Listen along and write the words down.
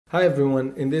Hi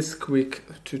everyone, in this quick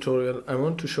tutorial I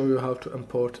want to show you how to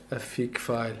import a Fig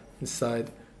file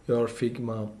inside your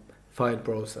Figma file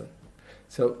browser.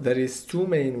 So there is two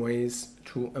main ways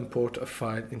to import a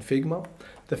file in Figma.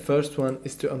 The first one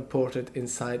is to import it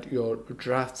inside your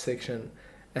draft section,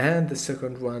 and the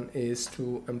second one is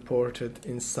to import it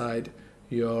inside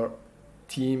your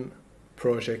team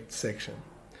project section.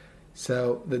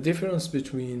 So the difference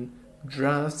between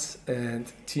drafts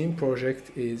and team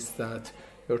project is that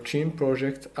your team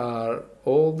project are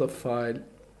all the file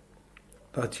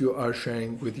that you are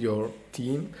sharing with your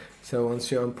team. So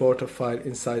once you import a file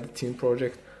inside the team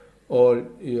project, all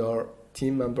your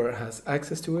team member has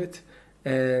access to it.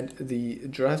 And the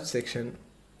draft section,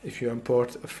 if you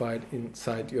import a file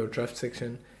inside your draft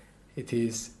section, it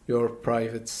is your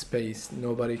private space.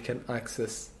 Nobody can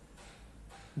access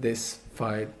this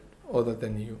file other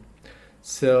than you.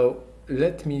 So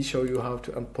let me show you how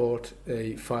to import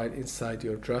a file inside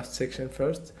your draft section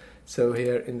first. So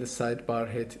here in the sidebar,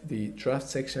 hit the draft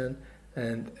section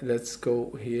and let's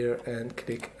go here and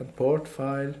click import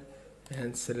file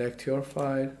and select your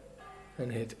file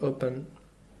and hit open.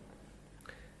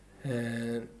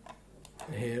 And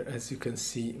here, as you can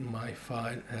see, my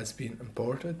file has been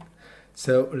imported.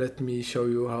 So let me show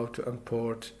you how to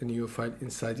import a new file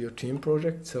inside your team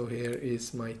project. So here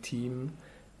is my team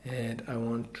and I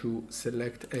want to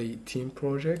select a team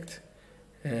project,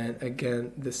 and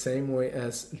again the same way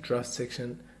as draft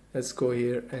section, let's go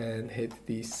here and hit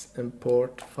this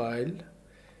import file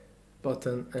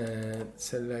button and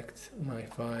select my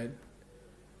file,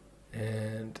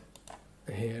 and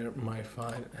here my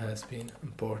file has been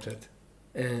imported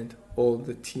and all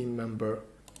the team member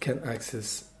can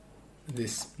access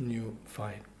this new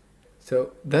file.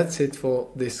 So that's it for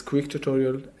this quick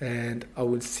tutorial, and I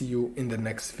will see you in the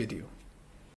next video.